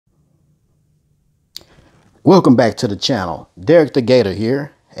Welcome back to the channel. Derek the Gator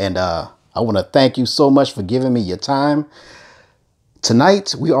here, and I want to thank you so much for giving me your time.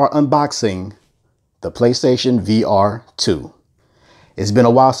 Tonight we are unboxing the PlayStation VR2. It's been a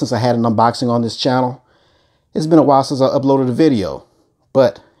while since I had an unboxing on this channel. It's been a while since I uploaded a video,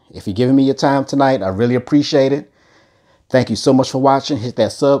 but if you're giving me your time tonight, I really appreciate it. Thank you so much for watching. Hit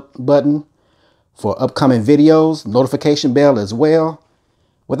that sub button for upcoming videos, notification bell as well.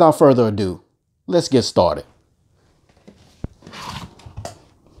 Without further ado, let's get started.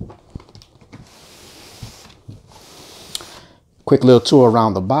 Quick little tour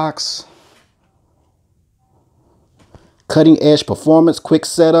around the box. Cutting edge performance, quick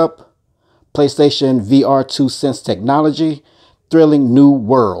setup, PlayStation VR2 Sense technology, thrilling new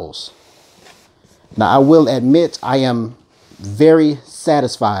worlds. Now, I will admit I am very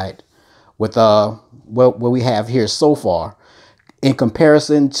satisfied with what we have here so far. In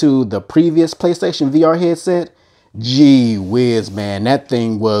comparison to the previous PlayStation VR headset, gee whiz, man, that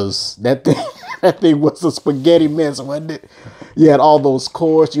thing was that thing was a spaghetti mess, wasn't it? You had all those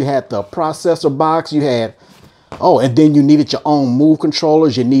cords, you had the processor box, you had and then you needed your own move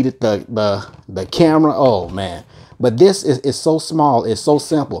controllers, you needed the camera. Oh man. But this is so small, it's so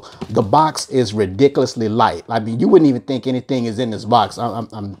simple. The box is ridiculously light. I mean, you wouldn't even think anything is in this box.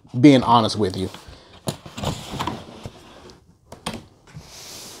 I'm being honest with you.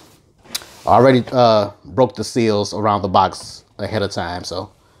 I already broke the seals around the box ahead of time.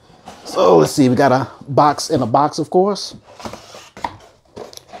 So let's see, we got a box in a box, of course.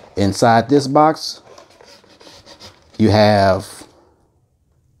 Inside this box, you have,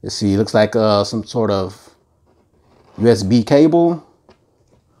 let's see, it looks like some sort of USB cable.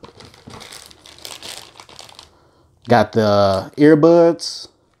 Got the earbuds.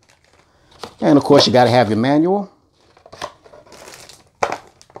 And of course, you got to have your manual.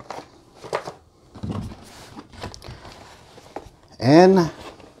 And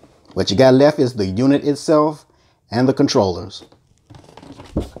what you got left is the unit itself and the controllers.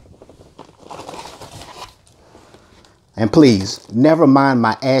 And please, never mind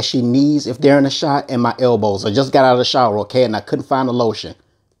my ashy knees if they're in a shot and my elbows. I just got out of the shower, okay, and I couldn't find the lotion.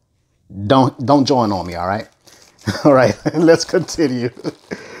 Don't join on me, all right? All right, let's continue.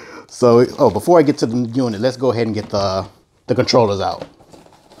 So, before I get to the unit, let's go ahead and get the controllers out.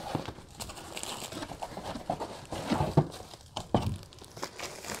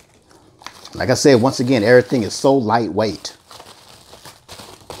 Like I said, once again, everything is so lightweight.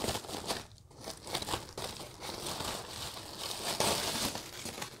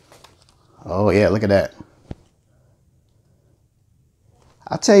 Oh yeah, look at that.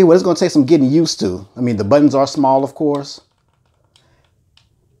 I'll tell you what, it's going to take some getting used to. I mean, the buttons are small, of course.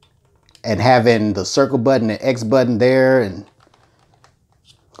 And having the circle button and X button there, and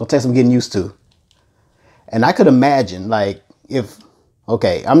it's going to take some getting used to. And I could imagine, like, if,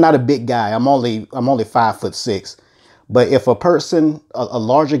 okay, I'm not a big guy. I'm only 5'6", but if a person, a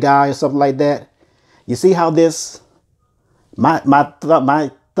larger guy or something like that, you see how this, my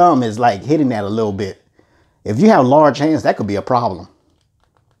thumb is like hitting that a little bit. If you have large hands, that could be a problem.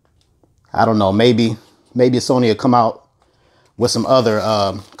 I don't know. Maybe Sony will come out with some other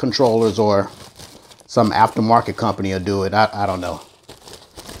controllers, or some aftermarket company will do it. I don't know.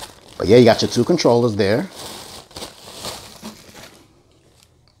 But yeah, you got your two controllers there.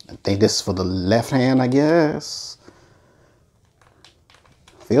 I think this is for the left hand, I guess.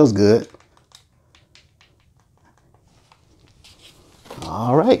 Feels good.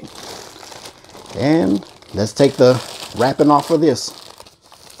 All right. And let's take the wrapping off of this.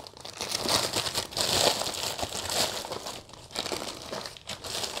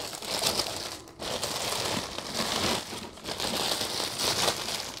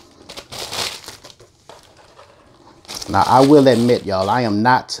 Now, I will admit, y'all, I am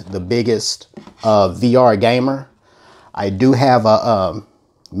not the biggest VR gamer. I do have a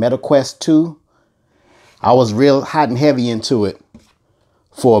Meta Quest 2. I was real hot and heavy into it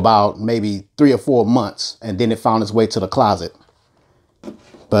for about maybe 3 or 4 months, and then it found its way to the closet.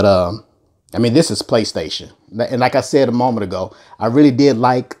 But I mean, this is PlayStation. And like I said a moment ago, I really did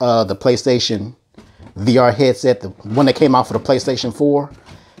like the PlayStation VR headset, the one that came out for the PlayStation 4.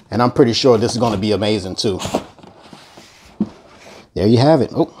 And I'm pretty sure this is going to be amazing too. There you have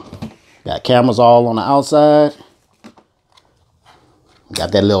it. Oh, got cameras all on the outside.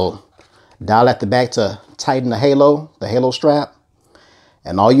 Got that little dial at the back to tighten the halo strap.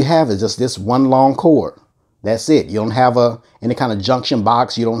 And all you have is just this one long cord. That's it. You don't have any kind of junction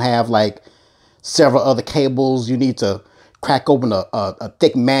box. You don't have like several other cables. You need to crack open a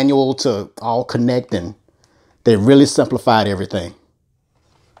thick manual to all connect, and they really simplified everything.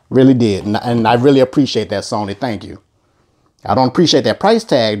 Really did. And I really appreciate that, Sony. Thank you. I don't appreciate that price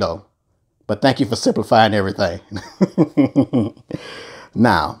tag, though. But thank you for simplifying everything.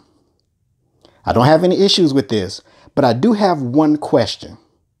 Now, I don't have any issues with this, but I do have one question.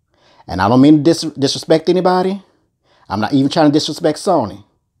 And I don't mean to disrespect anybody. I'm not even trying to disrespect Sony.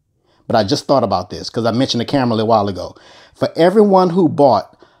 But I just thought about this because I mentioned the camera a little while ago. For everyone who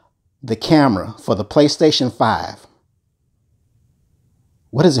bought the camera for the PlayStation 5,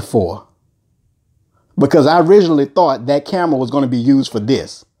 what is it for? Because I originally thought that camera was going to be used for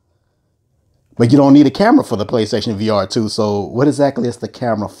this. But you don't need a camera for the PlayStation VR2. So what exactly is the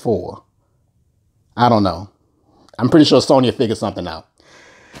camera for? I don't know. I'm pretty sure Sony will figure something out.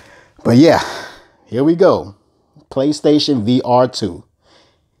 But yeah, here we go. PlayStation VR2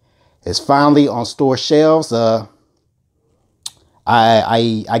 is finally on store shelves.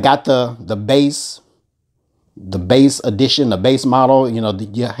 I got the base edition, the base model. You know,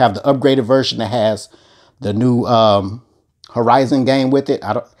 you have the upgraded version that has the new Horizon game with it.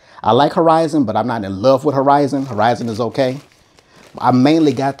 I like Horizon, but I'm not in love with Horizon. Horizon is okay. I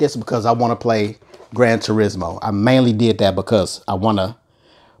mainly got this because I want to play Gran Turismo. I mainly did that because I want to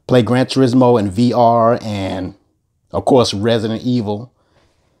play Gran Turismo in VR and, of course, Resident Evil.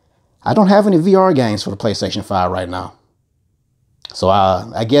 I don't have any VR games for the PlayStation 5 right now. So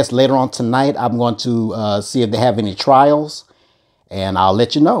I guess later on tonight, I'm going to see if they have any trials, and I'll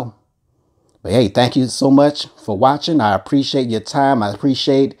let you know. But hey, thank you so much for watching. I appreciate your time. I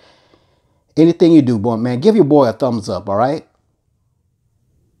appreciate anything you do, boy, man. Give your boy a thumbs up, all right?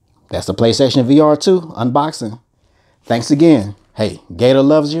 That's the PlayStation VR2 unboxing. Thanks again. Hey, Gator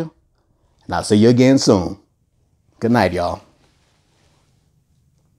loves you, and I'll see you again soon. Good night, y'all.